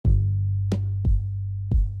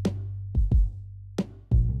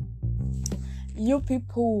You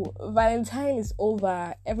people, Valentine is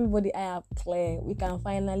over. Everybody, I have clear. We can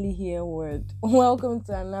finally hear word. Welcome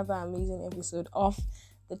to another amazing episode of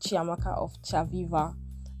the Chiamaka of Chaviva.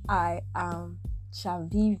 I am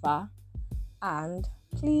Chaviva, and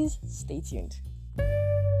please stay tuned.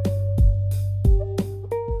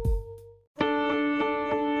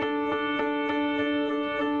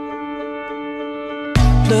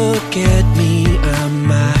 Look at me, I'm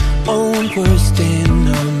my own worst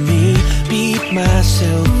enemy. Beat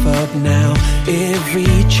myself up now, every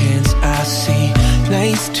chance I see.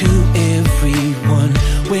 Nice to everyone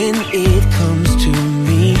when it comes to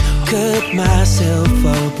me. Cut myself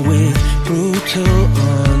up with brutal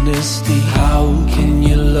honesty. How can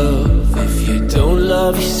you love if you don't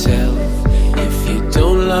love yourself? If you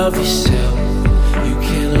don't love yourself, you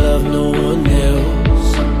can't love no one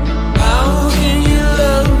else. How can you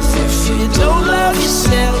love if you don't love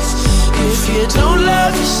yourself? If you don't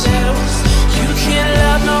love yourself, you can't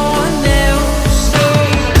love no one else.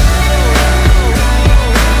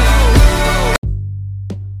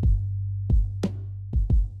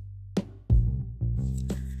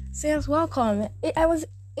 So yes, welcome. I was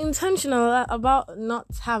intentional about not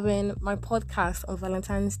having my podcast on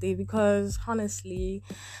Valentine's Day because honestly,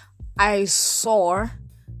 I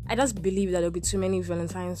just believe that there'll be too many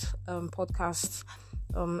Valentine's podcasts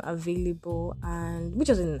available, and which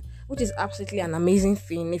is absolutely an amazing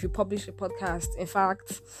thing if you publish a podcast. In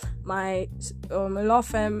fact, my law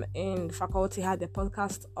firm in faculty had their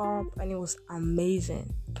podcast up and it was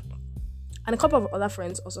amazing, and a couple of other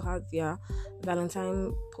friends also had their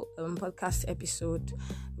Valentine podcast episode,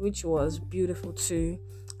 which was beautiful too.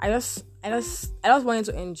 I just wanted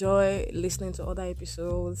to enjoy listening to other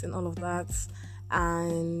episodes and all of that,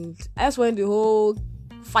 and I just wanted the whole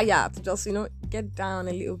fire to just get down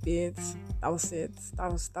a little bit. That was it.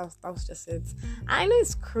 That was just it. I know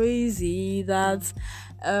it's crazy that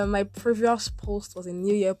my previous post was a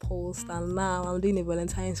New Year post, and now I'm doing a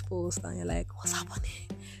Valentine's post, and you're like, what's happening?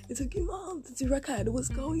 It's a game on. It's a record. What's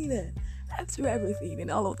going on? Let's do everything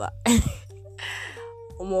and all of that.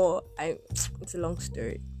 It's a long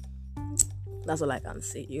story. That's all I can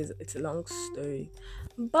say. It's a long story.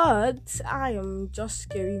 But I am just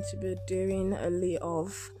going to be doing a lay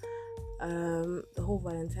of the whole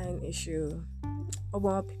Valentine issue.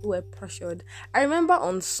 About people were pressured. I remember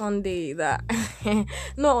on Sunday that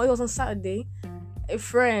no, it was on Saturday. A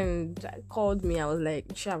friend called me. I was like,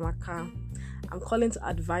 Chiamaka, I'm calling to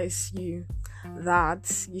advise you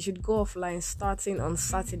that you should go offline starting on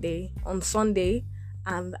Sunday,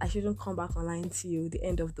 and I shouldn't come back online to you the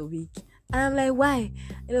end of the week. And I'm like, why?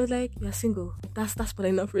 And it was like, you're single. That's probably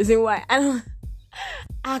enough reason why. And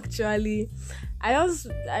actually, I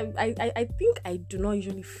think I do not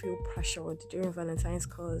usually feel pressured during Valentine's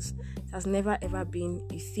because it has never ever been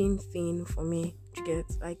a thing for me to get.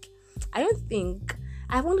 Like, I don't think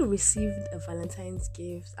I've only received a Valentine's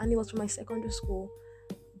gift, and it was from my secondary school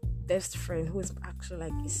best friend who is actually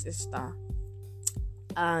like a sister.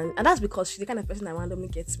 And that's because she's the kind of person that randomly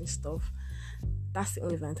gets me stuff. That's the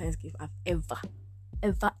only Valentine's gift I've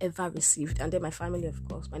ever received. And then my family, of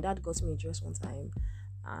course. My dad got me a dress one time.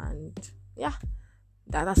 And yeah,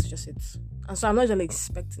 that's just it. And so I'm not really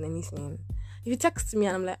expecting anything. If you text me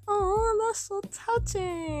and I'm like, oh, that's so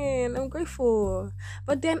touching, I'm grateful.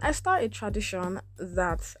 But then I start a tradition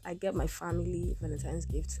that I get my family Valentine's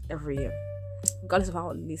gifts every year, regardless of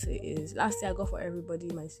how little it is. Last year I got for everybody,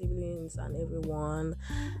 my siblings and everyone,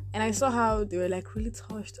 and I saw how they were like really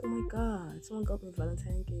touched. Oh my god, someone got me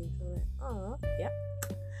Valentine's gift. I'm like, oh yeah.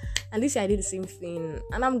 And this year I did the same thing,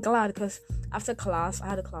 and I'm glad because after class, I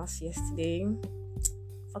had a class yesterday,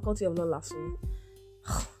 Faculty of Law Lasso.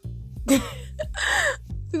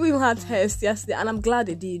 People even had tests yesterday, and I'm glad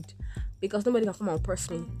they did because nobody can come and press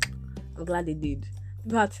me. I'm glad they did.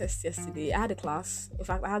 People had tests yesterday. I had a class. In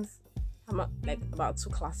fact, I had like about 2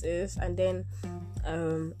 classes, and then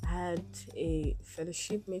I had a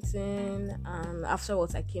fellowship meeting, and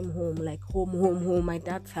afterwards I came home, like home, my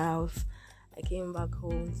dad's house. I came back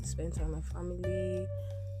home to spend time with my family,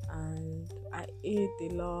 and I ate a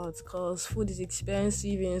lot because food is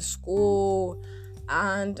expensive in school,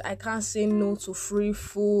 and I can't say no to free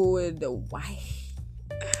food. Why?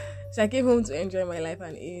 So I came home to enjoy my life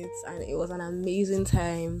and eat, and it was an amazing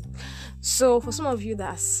time. So for some of you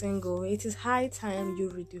that are single, it is high time you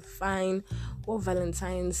redefine what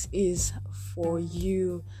Valentine's is for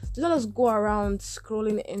you. Do not just go around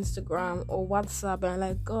scrolling Instagram or WhatsApp and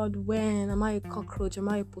like, God, when am I a cockroach? Am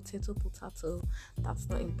I a potato? That's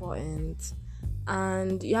not important.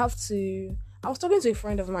 And you have to I was talking to a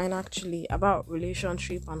friend of mine actually about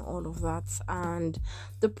relationship and all of that, and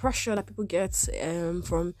the pressure that people get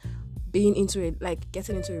from being into it, like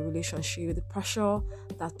getting into a relationship, the pressure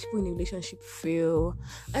that people in a relationship feel,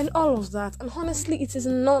 and all of that. And honestly, it is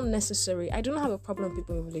not necessary. I do not have a problem with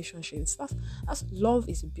people in relationships. That's love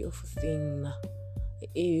is a beautiful thing. It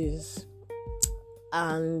is.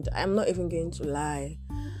 And I'm not even going to lie.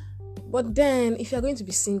 But then, if you're going to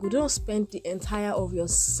be single, don't spend the entire of your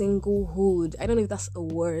singlehood. I don't know if that's a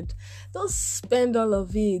word. Don't spend all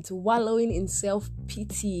of it wallowing in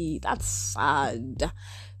self-pity. That's sad.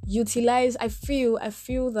 Utilize. I feel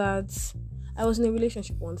that I was in a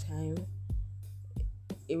relationship one time.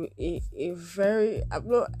 A very, I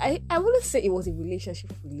wouldn't say it was a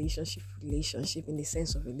relationship in the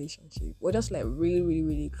sense of relationship. We're just like really, really,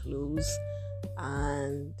 really close.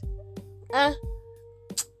 And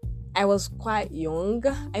I was quite young.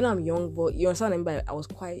 I know I'm young, but you understand what I mean by I was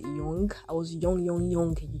quite young. I was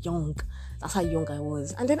young. That's how young I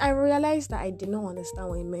was. And then I realized that I did not understand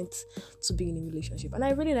what it meant to be in a relationship. And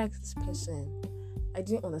I really liked this person. I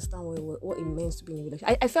didn't understand what it meant to be in a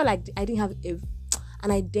relationship. I felt like I didn't have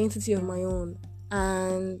an identity of my own.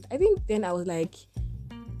 And I think then I was like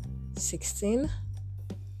 16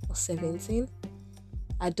 or 17.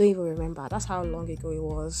 I don't even remember. That's how long ago it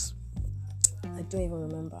was. I don't even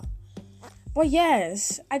remember. But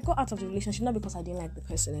yes, I got out of the relationship not because I didn't like the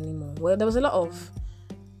person anymore. Well, there was a lot of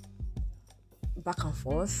back and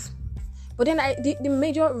forth. But then the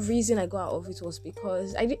major reason I got out of it was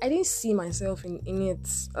because I didn't see myself in it.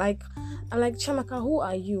 Like, I'm like, Chamaka, who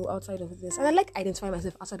are you outside of this? And I like identifying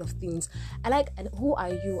myself outside of things. I like, who are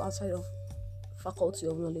you outside of faculty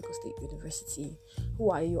of Lagos State University? Who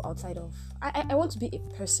are you outside of? I want to be a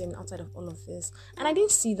person outside of all of this. And I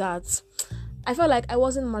didn't see that. I felt like I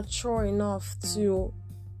wasn't mature enough to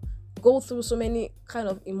go through so many kind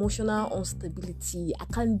of emotional instability. I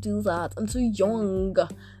can't do that. I'm too young.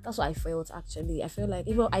 That's what I felt, actually. I feel like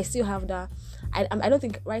even I still have that. I don't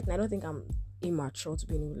think right now. I don't think I'm immature to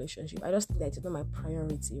be in a relationship. I just think that it's not my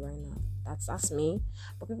priority right now. That's me.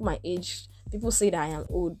 But people my age, people say that I am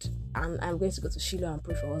old and I'm going to go to Shiloh and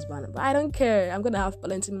pray for a husband. But I don't care. I'm gonna have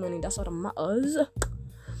Valentine money. That's what matters.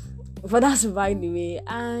 But that's by the way.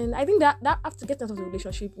 And I think that after getting out of the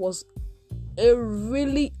relationship was a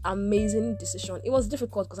really amazing decision. It was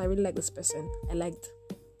difficult because I really liked this person. I liked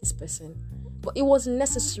this person. But it was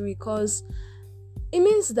necessary because it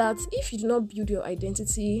means that if you do not build your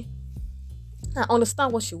identity and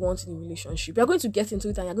understand what you want in a relationship, you're going to get into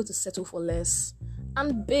it and you're going to settle for less.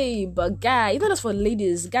 And babe, guy, it's not just for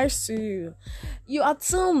ladies, guys too. You are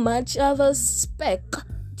too much of a spec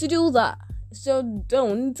to do that. So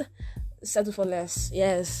don't settle for less.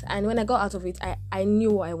 Yes. And when I got out of it, I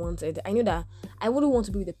knew what I wanted. I knew that I wouldn't want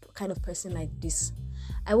to be with the kind of person like this.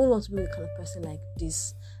 I wouldn't want to be with the kind of person like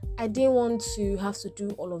this. I didn't want to have to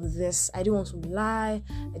do all of this. I didn't want to lie.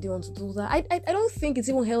 I didn't want to do that. I don't think it's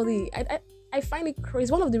even healthy. I find it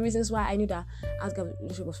crazy. One of the reasons why I knew that I was going to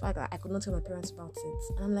relationship was fact that I could not tell my parents about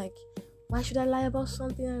it. And I'm like, why should I lie about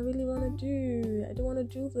something I really want to do? I don't want to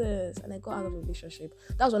do this. And I got out of the relationship.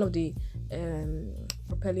 That was one of the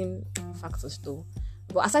propelling factors though.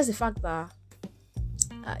 But aside the fact that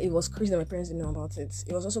it was crazy that my parents didn't know about it,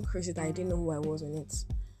 it was also crazy that I didn't know who I was in it.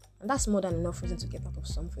 And that's more than enough reason to get out of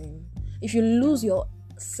something. If you lose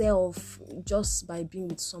yourself just by being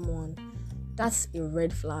with someone, that's a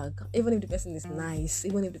red flag. Even if the person is nice,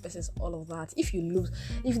 even if the person is all of that, if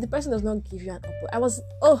the person does not give you an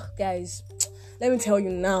upward, guys, let me tell you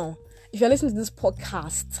now, if you're listening to this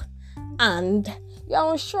podcast and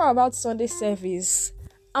you're unsure about Sunday service,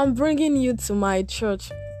 I'm bringing you to my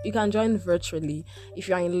church. You can join virtually. If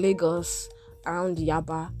you're in Lagos, around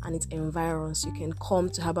Yaba and its environs, you can come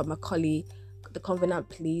to Herbert Macaulay, the Covenant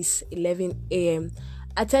Place, 11 a.m.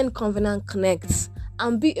 Attend Covenant Connect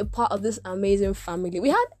and be a part of this amazing family. We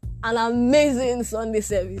had an amazing Sunday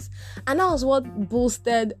service, and that was what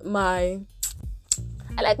boosted I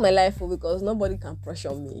like my life because nobody can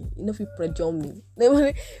pressure me. You know, if you pressure me.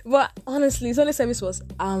 But honestly, Sunday service was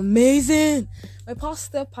amazing. My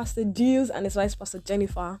pastor, Pastor Giles, and his wife, Pastor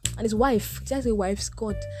Jennifer, and his wife, did I say wife?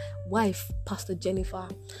 Wife, Pastor Jennifer,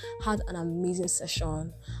 had an amazing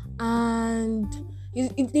session. And they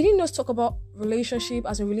didn't just talk about relationship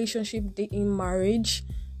as a relationship, dating, marriage.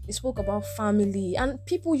 They spoke about family, and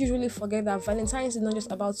people usually forget that Valentine's is not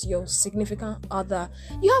just about your significant other.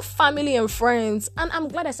 You have family and friends, and I'm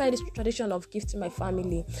glad I started this tradition of gifting my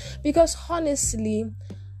family, because honestly,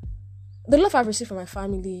 the love I've received from my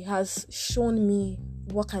family has shown me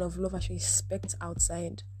what kind of love I should expect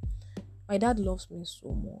outside. My dad loves me so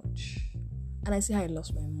much, and I see how he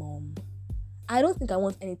loves my mom. I don't think I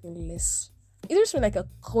want anything less. it treats me like a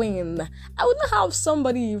queen. I would not have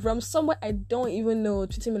somebody from somewhere I don't even know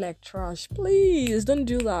treating me like trash. Please don't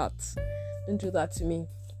do that. Don't do that to me.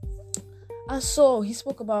 And so he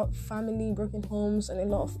spoke about family, broken homes, and a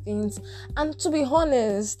lot of things. And to be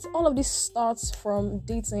honest, all of this starts from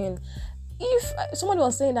dating. If somebody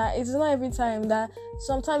was saying that it's not every time, that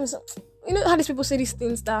sometimes, you know how these people say these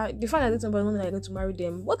things, that they find out that somebody is going to marry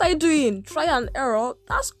them. What are you doing? Try and error?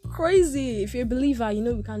 That's crazy. If you're a believer, you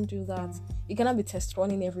know we can't do that. You cannot be test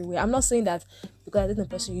running everywhere. I'm not saying that because I date the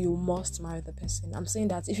person, you must marry the person. I'm saying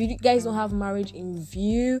that if you guys don't have marriage in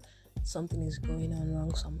view, something is going on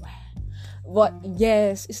wrong somewhere. But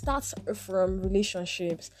yes, it starts from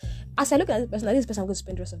relationships. As I look at this person, this person I'm going to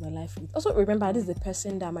spend the rest of my life with. Also remember, this is the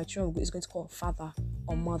person that my children is going to call father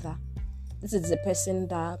or mother. This is the person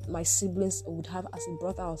that my siblings would have as a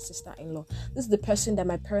brother or sister-in-law. This is the person that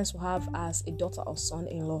my parents will have as a daughter or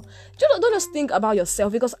son-in-law. Don't just think about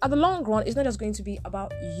yourself, because at the long run, it's not just going to be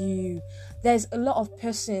about you. There's a lot of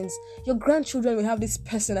persons. Your grandchildren will have this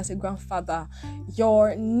person as a grandfather.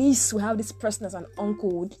 Your niece will have this person as an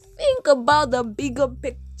uncle. Think about the bigger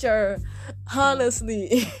picture.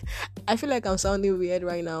 Honestly, I feel like I'm sounding weird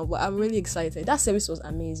right now, but I'm really excited. That service was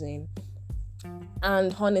amazing.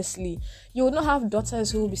 And honestly, you will not have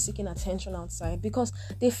daughters who will be seeking attention outside because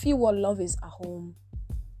they feel what love is at home.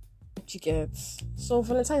 You get? So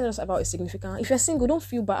Valentine is just about a significant. If you're single, don't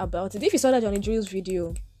feel bad about it. If you saw that Johnny Drill's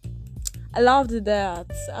video, I loved that.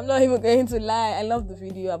 I'm not even going to lie. I love the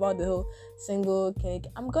video about the whole single cake.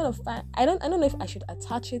 I'm gonna find. I don't know if I should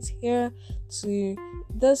attach it here to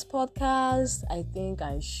this podcast. I think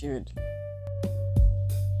I should.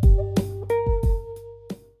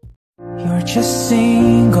 You're just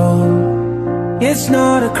single, it's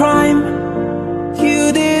not a crime.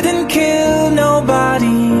 You didn't kill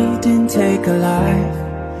nobody, didn't take a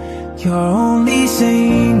life. You're only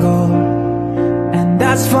single, and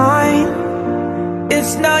that's fine.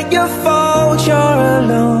 It's not your fault you're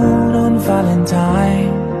alone on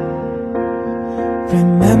Valentine.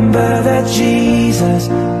 Remember that Jesus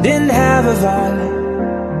didn't have a violin.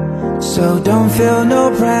 So don't feel no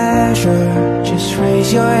pressure, just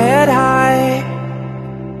raise your head high.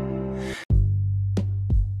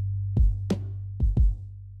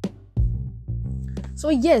 So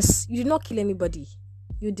yes, you did not kill anybody.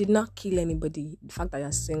 You did not kill anybody. The fact that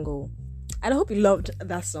you're single. And I hope you loved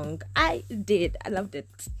that song. I did. I loved it.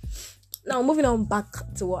 Now moving on back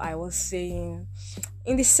to what I was saying.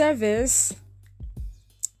 In the service,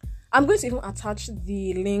 I'm going to even attach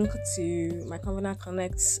the link to my Covenant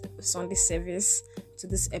Connect Sunday service to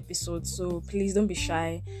this episode. So please don't be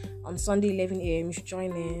shy. On Sunday 11 a.m. you should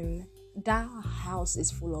join in. That house is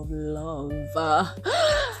full of love.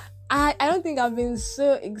 I don't think I've been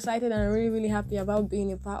so excited and really, really happy about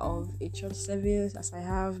being a part of a church service as I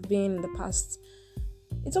have been in the past.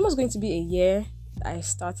 It's almost going to be a year that I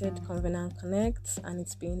started Covenant Connect, and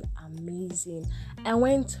it's been amazing. I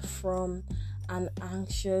went from an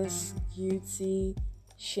anxious, guilty,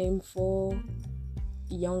 shameful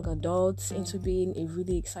young adult into being a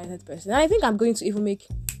really excited person. And I think I'm going to even make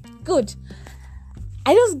good.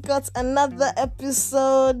 I just got another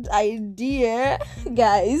episode idea,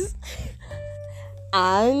 guys,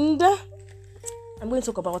 and I'm going to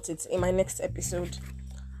talk about it in my next episode.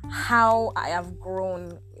 How I have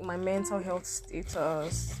grown in my mental health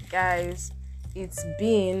status, guys. It's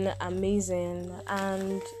been amazing,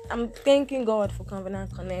 and I'm thanking God for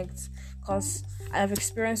Covenant Connect because I have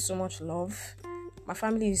experienced so much love. My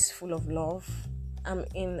family is full of love. I'm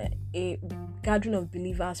in a gathering of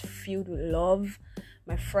believers filled with love.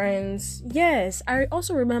 My friends, yes. I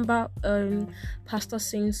also remember Pastor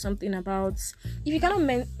saying something about if you cannot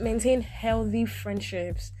maintain healthy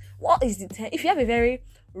friendships, what is the if you have a very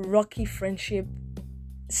rocky friendship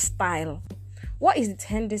style, what is the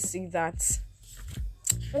tendency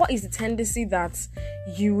that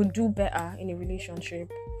you would do better in a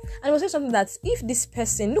relationship? And it was saying something that if this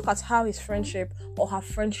person, look at how his friendship or her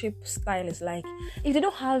friendship style is like. If they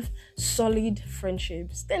don't have solid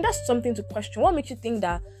friendships, then that's something to question. What makes you think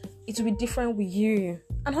that it will be different with you?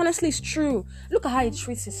 And honestly, it's true. Look at how he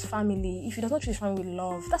treats his family. If he does not treat his family with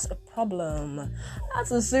love, that's a problem.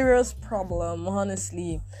 That's a serious problem,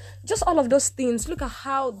 honestly. Just all of those things. Look at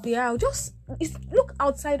how they are. Look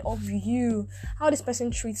outside of you. How this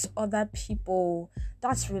person treats other people.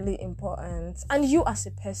 That's really important. And you as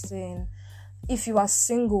a person, if you are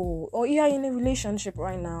single or you are in a relationship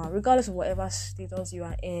right now, regardless of whatever status you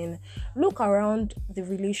are in, look around the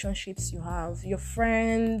relationships you have, your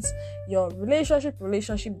friends, your relationship,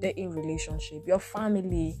 dating relationship, your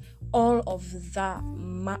family, all of that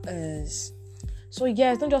matters. So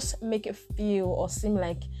yes, don't just make it feel or seem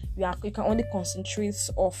like you can only concentrate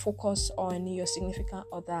or focus on your significant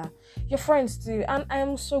other, your friends too. And I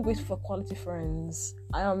am so grateful for quality friends.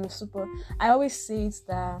 I always say it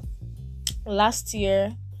that last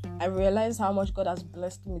year I realized how much God has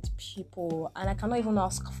blessed me with people, and I cannot even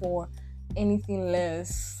ask for anything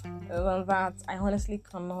less than that. I honestly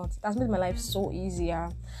cannot. It has made my life so easier,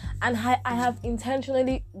 and I have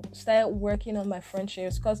intentionally started working on my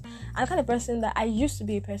friendships, because I'm the kind of person that I used to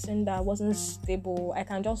be a person that wasn't stable. I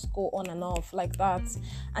can just go on and off like that,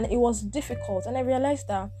 and it was difficult. And I realized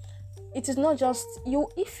that it is not just you.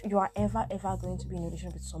 If you are ever going to be in a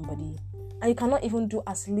relationship with somebody and you cannot even do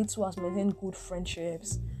as little as maintain good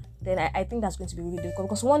friendships, then I think that's going to be really difficult.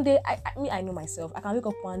 Because one day, I know myself, I can wake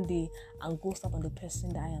up one day and go start on the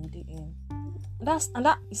person that I am dating.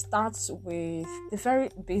 That starts with the very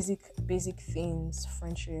basic things,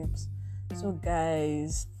 friendships. So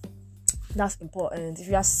guys, that's important. If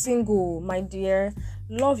you are single, my dear,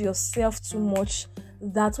 love yourself too much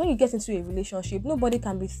that when you get into a relationship, nobody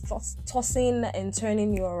can be tossing and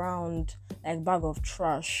turning you around like a bag of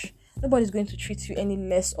trash. Nobody's going to treat you any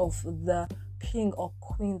less of the king or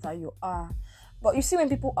queen that you are. But you see, when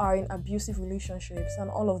people are in abusive relationships and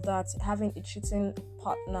all of that, having a cheating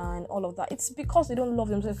partner and all of that, it's because they don't love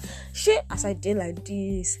themselves. Shit, as I did like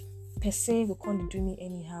this, person will come to do me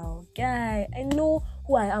anyhow. Guy, I know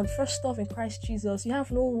who I am. First off, in Christ Jesus, you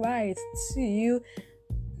have no right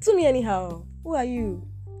to me anyhow. Who are you?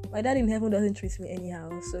 My dad in heaven doesn't treat me anyhow.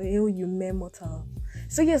 So you mere mortal.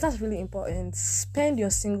 So yes, that's really important. Spend your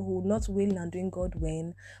singlehood not wailing and doing God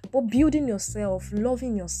when, but building yourself,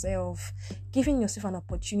 loving yourself, giving yourself an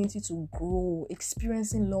opportunity to grow,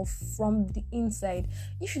 experiencing love from the inside.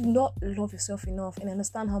 If you do not love yourself enough and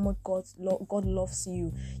understand how much God loves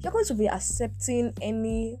you, you're going to be accepting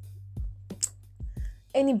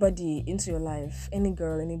anybody into your life, any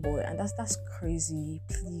girl, any boy, and that's crazy.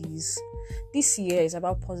 Please, this year is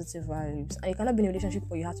about positive vibes, and you cannot be in a relationship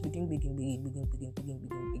where you have to be doing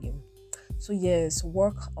begin. So yes,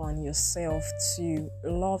 work on yourself to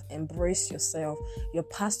love, embrace yourself, your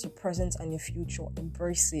past, your present, and your future.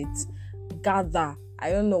 Embrace it. Gather.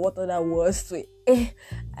 I don't know what other words to I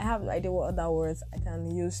have no idea what other words I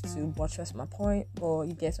can use to buttress my point, but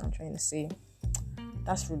you get what I'm trying to say.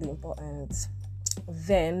 That's really important.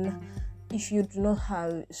 Then, if you do not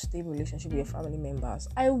have a stable relationship with your family members,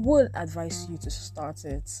 I would advise you to start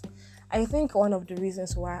it. I think one of the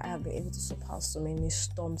reasons why I have been able to surpass so many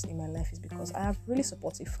storms in my life is because I have really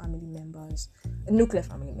supportive family members, nuclear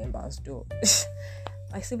family members though.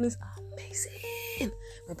 My siblings are amazing.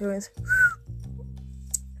 My parents.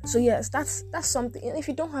 So yes, that's something. And if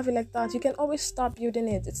you don't have it like that, you can always start building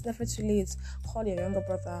it. It's never too late. Call your younger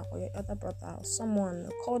brother or your other brother or someone.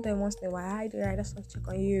 Call them once in a while. Hi there, I just want to check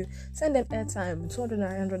on you. Send them airtime, 200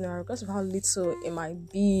 naira, 100 naira, because of how little it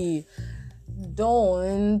might be.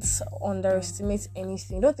 Don't underestimate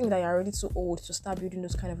anything. Don't think that you're already too old to start building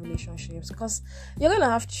those kind of relationships, because you're gonna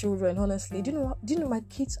have children. Honestly, do you know my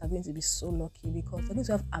kids are going to be so lucky because they're going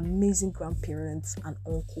to have amazing grandparents and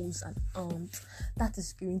uncles and aunts. That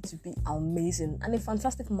is going to be amazing, and a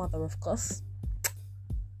fantastic mother, of course.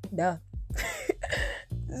 Duh.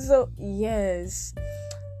 So yes,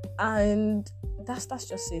 and that's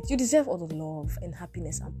just it. You deserve all the love and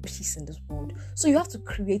happiness and peace in this world. So you have to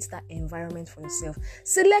create that environment for yourself.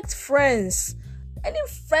 Select friends. Any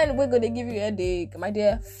friend we're gonna give you a headache, my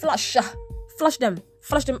dear, flush them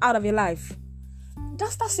out of your life.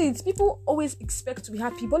 That's it. People always expect to be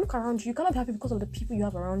happy, but look around you. You cannot be happy because of the people you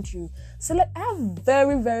have around you. So I have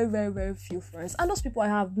very, very, very, very few friends, and those people I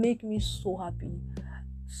have make me so happy.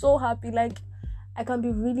 Like I can be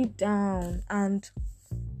really down, and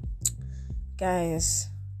guys,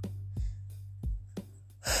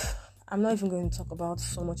 I'm not even going to talk about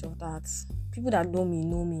so much of that. People that know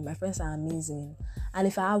me. My friends are amazing.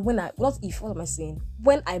 And when I blow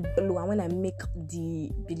and when I make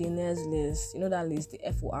the billionaires list, you know that list, the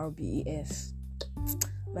FORBES,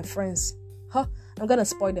 my friends, I'm gonna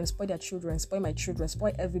spoil them, spoil their children, spoil my children,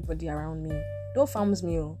 spoil everybody around me. Don't farms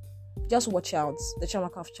me, just watch out. The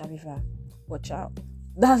Chamaka of Chaviva, watch out.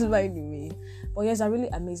 That's by the way. But yes, they're really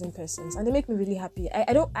amazing persons, and they make me really happy.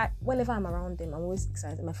 Whenever I'm around them, I'm always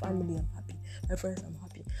excited. My family, I'm happy. My friends, I'm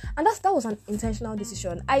happy. And that was an intentional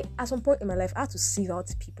decision. At some point in my life, I had to sieve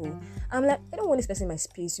out people. I'm like, I don't want this person in my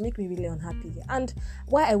space. You make me really unhappy. And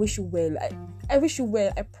while I wish you well, I wish you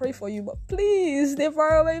well. I pray for you, but please stay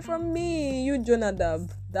far away from me. You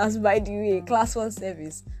Jonadab. That's by the way. Class 1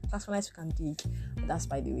 service. Class 1 nights we can dig. That's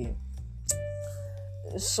by the way.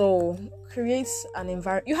 So create an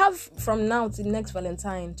environment. You have from now to next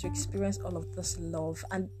Valentine to experience all of this love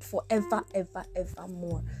and forever, ever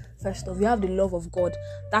more. First off, you have the love of God.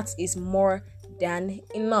 That is more than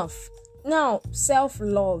enough. Now,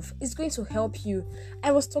 self-love is going to help you.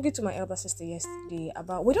 I was talking to my elder sister yesterday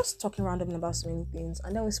about, we're just talking randomly about so many things,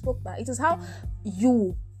 and then we spoke that it is how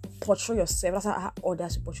you portray yourself. That's how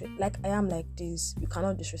others portray. Like, I am like this, you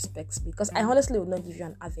cannot disrespect me, because I honestly would not give you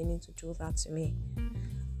an avenue to do that to me.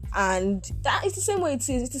 And that is the same way it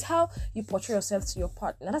is. It is how you portray yourself to your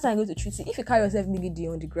partner. That's how I'm going to treat you. If you carry yourself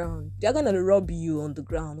niggity on the ground, they're going to rub you on the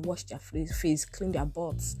ground, wash their face, clean their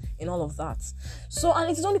butts, and all of that. So,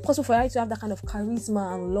 and it is only possible for you to have that kind of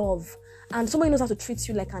charisma and love. And somebody knows how to treat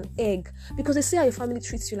you like an egg, because they see how your family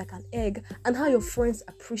treats you like an egg, and how your friends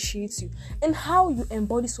appreciate you, and how you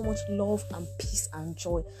embody so much love and peace and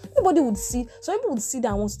joy. Nobody would see, some people would see that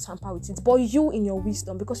and want to tamper with it, but you, in your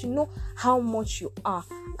wisdom, because you know how much you are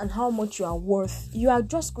and how much you are worth, you are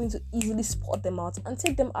just going to easily spot them out and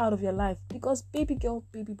take them out of your life, because baby girl,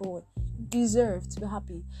 baby boy deserve to be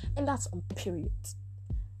happy, and that's on period.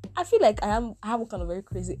 I feel like I have a kind of very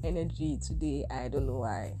crazy energy today. I don't know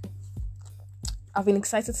why. I've been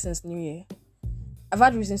excited since New Year. I've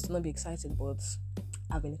had reasons to not be excited, but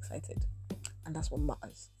I've been excited, and that's what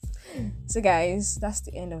matters. So guys, that's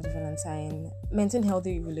the end of the Valentine. Maintain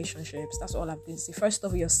healthy relationships. That's all I've been saying. First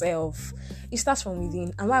of all, yourself. It starts from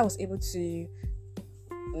within. And why I was able to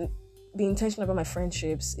be intentional about my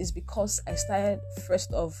friendships is because I started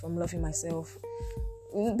first off from loving myself.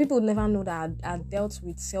 People would never know that I dealt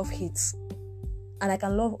with self-hate, and I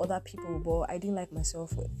can love other people, but I didn't like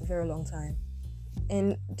myself for a very long time.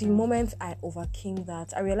 And the moment I overcame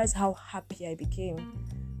that, I realized how happy I became.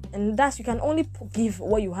 And that's, you can only give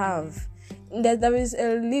what you have. There is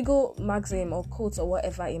a legal maxim or quote or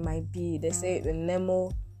whatever it might be. They say the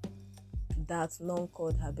Nemo that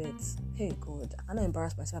non-code habits. Hey God, I cannot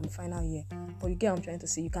embarrass myself in the final year. But you get what I'm trying to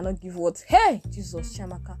say. You cannot give what? Hey, Jesus,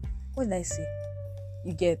 Chamaka. What did I say?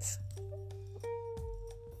 You get.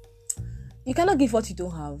 You cannot give what you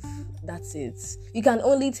don't have. That's it. You can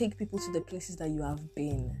only take people to the places that you have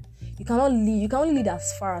been. You can only lead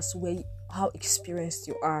as far as how experienced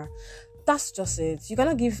you are. That's just it. You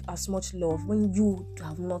cannot give as much love when you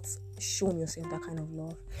have not shown yourself that kind of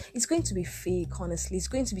love. It's going to be fake, honestly. It's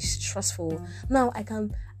going to be stressful. Now I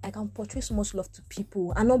can portray so much love to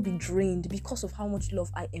people and not be drained because of how much love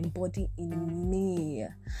I embody in me.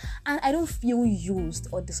 And I don't feel used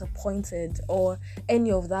or disappointed or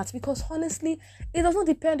any of that, because honestly, it does not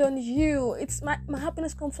depend on you. It's my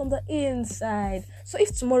happiness comes from the inside. So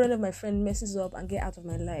if tomorrow any of my friend messes up and get out of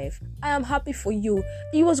my life, I am happy for you.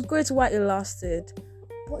 It was great while it lasted,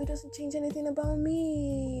 but it doesn't change anything about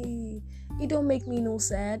me. It don't make me no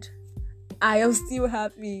sad. I am still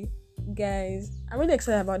happy. Guys, I'm really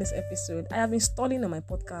excited about this episode. I have been stalling on my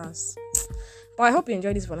podcast, but I hope you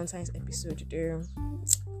enjoyed this Valentine's episode today.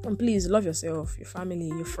 And please love yourself, your family,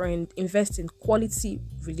 your friend. Invest in quality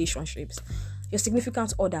relationships. Your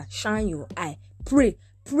significant other, shine your eye. Pray.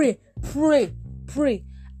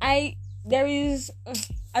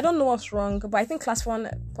 I don't know what's wrong, but I think Class 1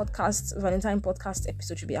 podcast, Valentine podcast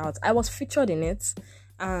episode should be out. I was featured in it,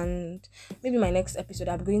 and maybe my next episode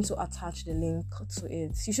I'm going to attach the link to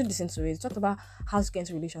it. You should listen to it. Talk about how to get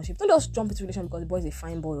into a relationship. Don't just jump into a relationship because the boy is a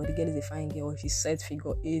fine boy or the girl is a fine girl, or she's set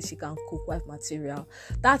figure 8, she can cook, wife material.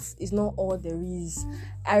 That is not all there is.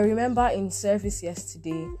 I remember in service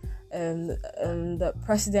yesterday, the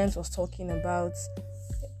president was talking about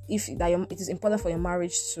it is important for your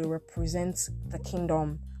marriage to represent the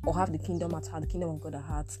kingdom, or have the kingdom at heart, the kingdom of God at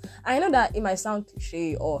heart. I know that it might sound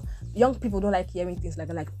cliche, or young people don't like hearing things like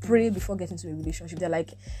that, like pray before getting into a relationship. They're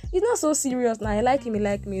like, it's not so serious now. I like him, he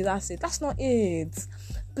like me, that's it. That's not it.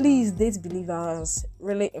 Please date believers.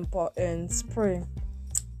 Really important. Pray.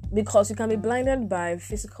 Because you can be blinded by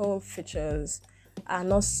physical features and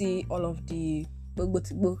not see all of the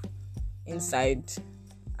inside.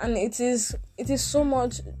 And it is so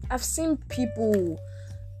much. I've seen people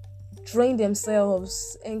drain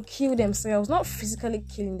themselves and kill themselves, not physically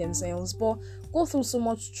killing themselves, but go through so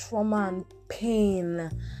much trauma and pain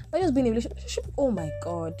by just being in a relationship. Oh my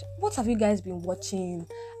God, what have you guys been watching?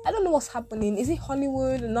 I don't know what's happening. Is it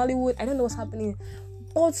Hollywood, Nollywood? I don't know what's happening.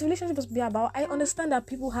 But relationship must be about, I understand that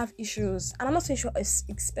people have issues, and I'm not saying sure I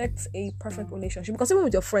expect a perfect relationship, because even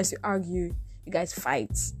with your friends, you argue, you guys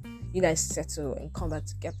fight, you guys settle and come back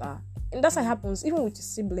together. And that's how it happens, even with your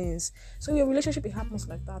siblings. So in your relationship, it happens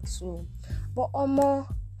like that too. But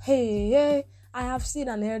hey, I have seen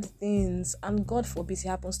and heard things, and God forbid it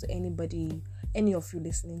happens to anybody, any of you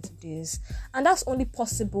listening to this. And that's only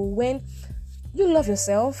possible when You love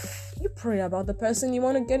yourself. You pray about the person you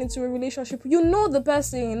want to get into a relationship. You know the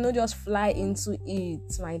person, not just fly into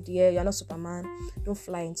it, my dear. You're not Superman. Don't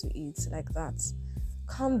fly into it like that.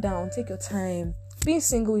 Calm down. Take your time. Being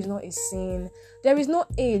single is not a sin. There is no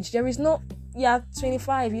age. There is no,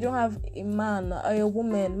 25. You don't have a man or a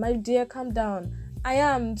woman. My dear, calm down. I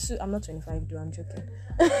am too. I'm not 25, though. I'm joking.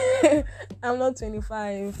 I'm not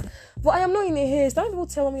 25. But I am not in a haste. Some people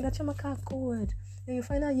tell me that Chiamaka, God. And you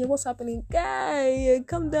find out, what's happening? Guy,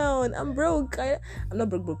 calm down. I'm broke. I'm not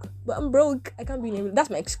broke, but I'm broke. I can't be in a...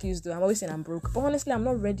 That's my excuse, though. I'm always saying I'm broke. But honestly, I'm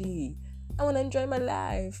not ready. I want to enjoy my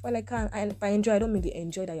life while I can. And by enjoy, I don't mean the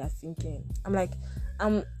enjoy that you're thinking. I'm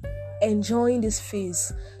enjoying this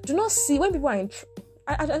phase. Do not see when people are in...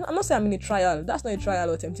 I'm not saying I'm in a trial. That's not a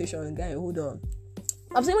trial or temptation. Guy, hold on.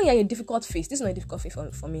 I'm saying when you're in a difficult phase, this is not a difficult phase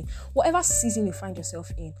for me. Whatever season you find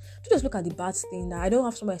yourself in, don't just look at the bad thing that I don't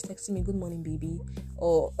have somebody texting me, good morning, baby.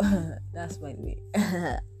 Or, that's by the way.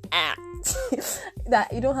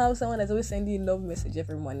 That you don't have someone that's always sending you a love message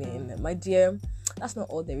every morning. My dear, that's not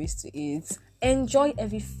all there is to it. Enjoy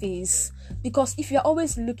every phase, because if you're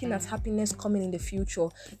always looking at happiness coming in the future,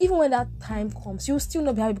 even when that time comes, you'll still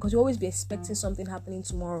not be happy because you'll always be expecting something happening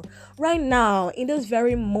tomorrow. Right now, in this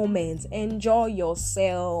very moment, enjoy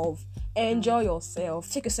yourself. Enjoy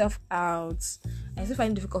yourself. Take yourself out. I still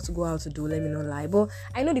find it difficult to go out to do, let me not lie, but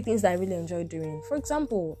I know the things that I really enjoy doing. For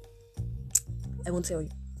example, I won't tell you.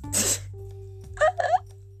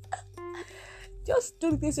 Just do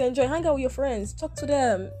the things you enjoy. Hang out with your friends. Talk to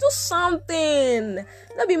them. Do something.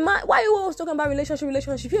 Don't be mad. Why are you always talking about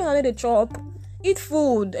relationship? You don't need a chop. Eat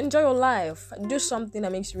food. Enjoy your life. Do something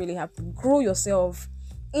that makes you really happy. Grow yourself.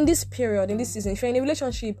 In this period, in this season, if you're in a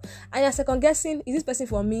relationship and you're second guessing, is this person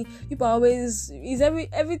for me? People are always, is every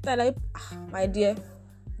time like, my dear,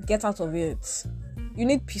 get out of it. You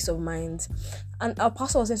need peace of mind. And our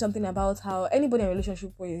pastor was saying something about how anybody in a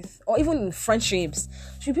relationship with, or even in friendships,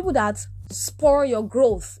 should be people that spoil your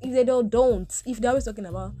growth. If they don't, if they're always talking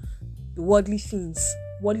about the worldly things,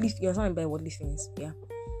 you're talking about worldly things, yeah.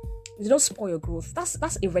 If they don't spoil your growth,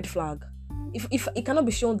 that's a red flag. If it cannot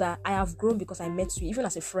be shown that I have grown because I met you, even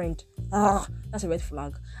as a friend, that's a red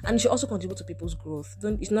flag. And it should also contribute to people's growth.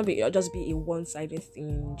 It'll just be a one-sided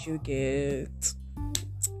thing. Do you get?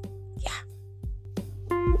 Yeah.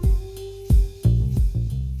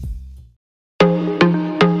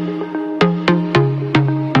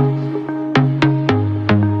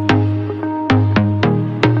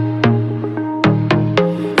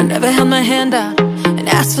 Held my hand out and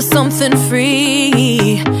asked for something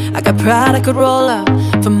free. I got pride I could roll out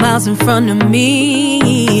for miles in front of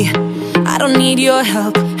me. I don't need your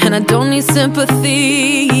help and I don't need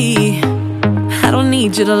sympathy. I don't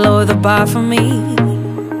need you to lower the bar for me.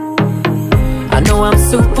 I know I'm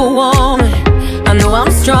superwoman, I know I'm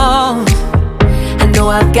strong, I know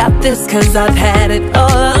I've got this cause I've had it all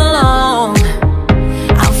along.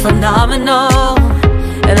 I'm phenomenal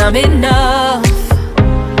and I'm enough.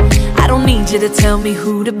 I don't need you to tell me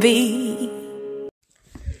who to be.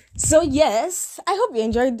 So yes, I hope you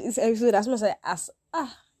enjoyed this episode as much as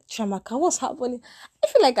Chiamaka, what's happening? I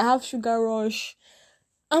feel like I have sugar rush.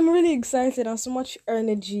 I'm really excited and so much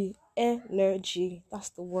energy. That's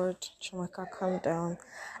the word. Chiamaka, calm down.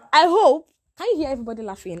 I hope. Can you hear everybody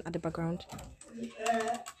laughing at the background?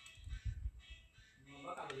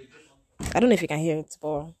 I don't know if you can hear it,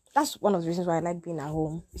 but that's one of the reasons why I like being at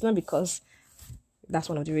home. It's not because that's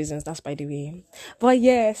one of the reasons, that's by the way. But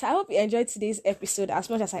yes, I hope you enjoyed today's episode as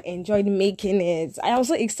much as I enjoyed making it. I am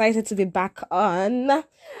so excited to be back on.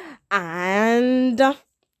 And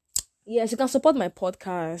yes, you can support my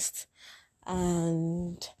podcast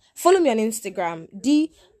and follow me on Instagram,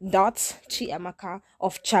 d.chiamaka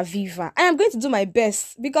of Chaviva. I am going to do my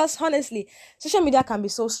best because honestly, social media can be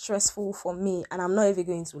so stressful for me and I'm not even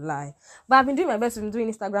going to lie. But I've been doing my best in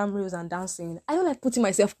doing Instagram reels and dancing. I don't like putting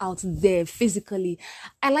myself out there physically.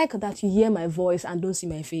 I like that you hear my voice and don't see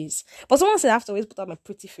my face. But someone said I have to always put out my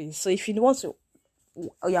pretty face. So if you want to,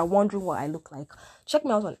 or you're wondering what I look like, check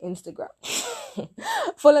me out on Instagram.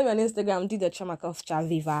 Follow me on Instagram, d.chiamaka of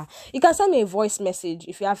Chaviva. You can send me a voice message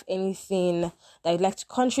if you have anything that you'd like to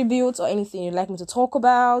contribute or anything you'd like me to talk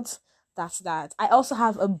about. That's that. I also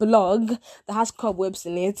have a blog that has cobwebs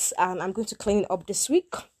in it and I'm going to clean it up this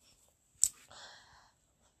week.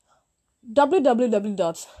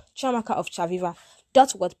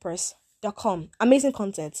 www.chiamakaofchaviva.wordpress.com. Amazing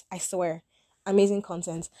content, I swear. Amazing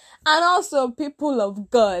content. And also, people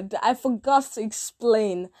of God, I forgot to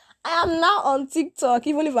explain, I am now on TikTok,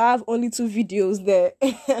 even if I have only 2 videos there.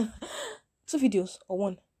 2 videos or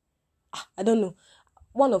 1? I don't know.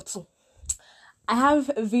 1 of 2. I have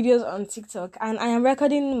videos on TikTok, and I am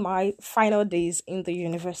recording my final days in the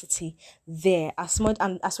university there, as much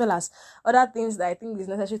and as well as other things that I think is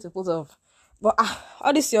necessary to put off. But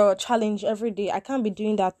all this your challenge every day. I can't be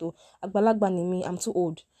doing that though. Agbalagba ni me, I'm too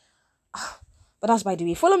old. But that's by the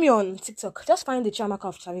way. Follow me on TikTok. Just find the Chiamaka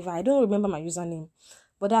of Chariva. I don't remember my username,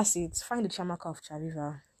 but that's it. Find the Chiamaka of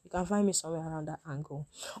Chariva. You can find me somewhere around that angle,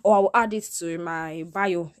 or I will add it to my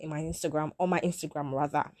bio in my Instagram, or my Instagram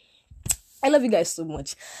rather. I love you guys so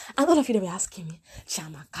much. And all of you that were asking me,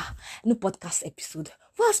 Chiamaka, new podcast episode.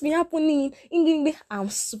 What's been happening? I'm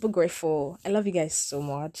super grateful. I love you guys so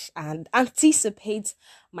much. And anticipate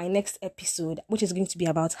my next episode, which is going to be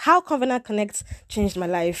about how Covenant Connect changed my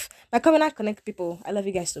life. My Covenant Connect people, I love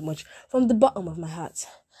you guys so much. From the bottom of my heart.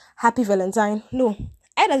 Happy Valentine. No,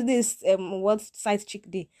 I had this what side chick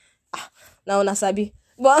day. Now Nasabi.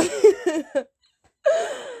 But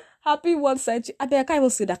happy World Side Chick. I can't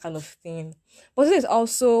even say that kind of thing. But this is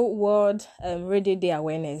also World Radio Day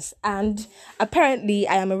Awareness. And apparently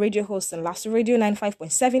I am a radio host on Last Radio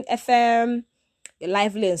 95.7 FM. Your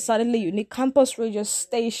lively and suddenly unique campus radio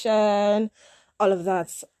station. All of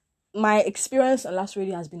that. My experience on Last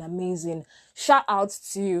Radio has been amazing. Shout out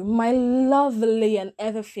to my lovely and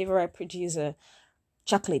ever favorite producer,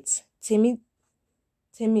 Chocolate, Temi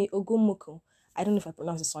Ogumoko. I don't know if I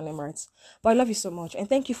pronounced the surname right, but I love you so much. And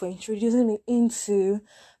thank you for introducing me into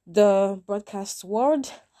the broadcast world.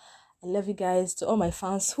 I love you guys. To all my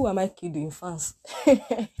fans, who am I kidding? Fans.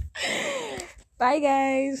 Bye,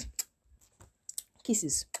 guys.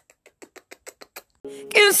 Kisses.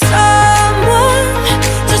 Give someone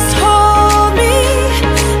just hold me.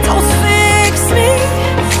 Don't fix me.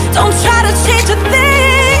 Don't try to change a thing.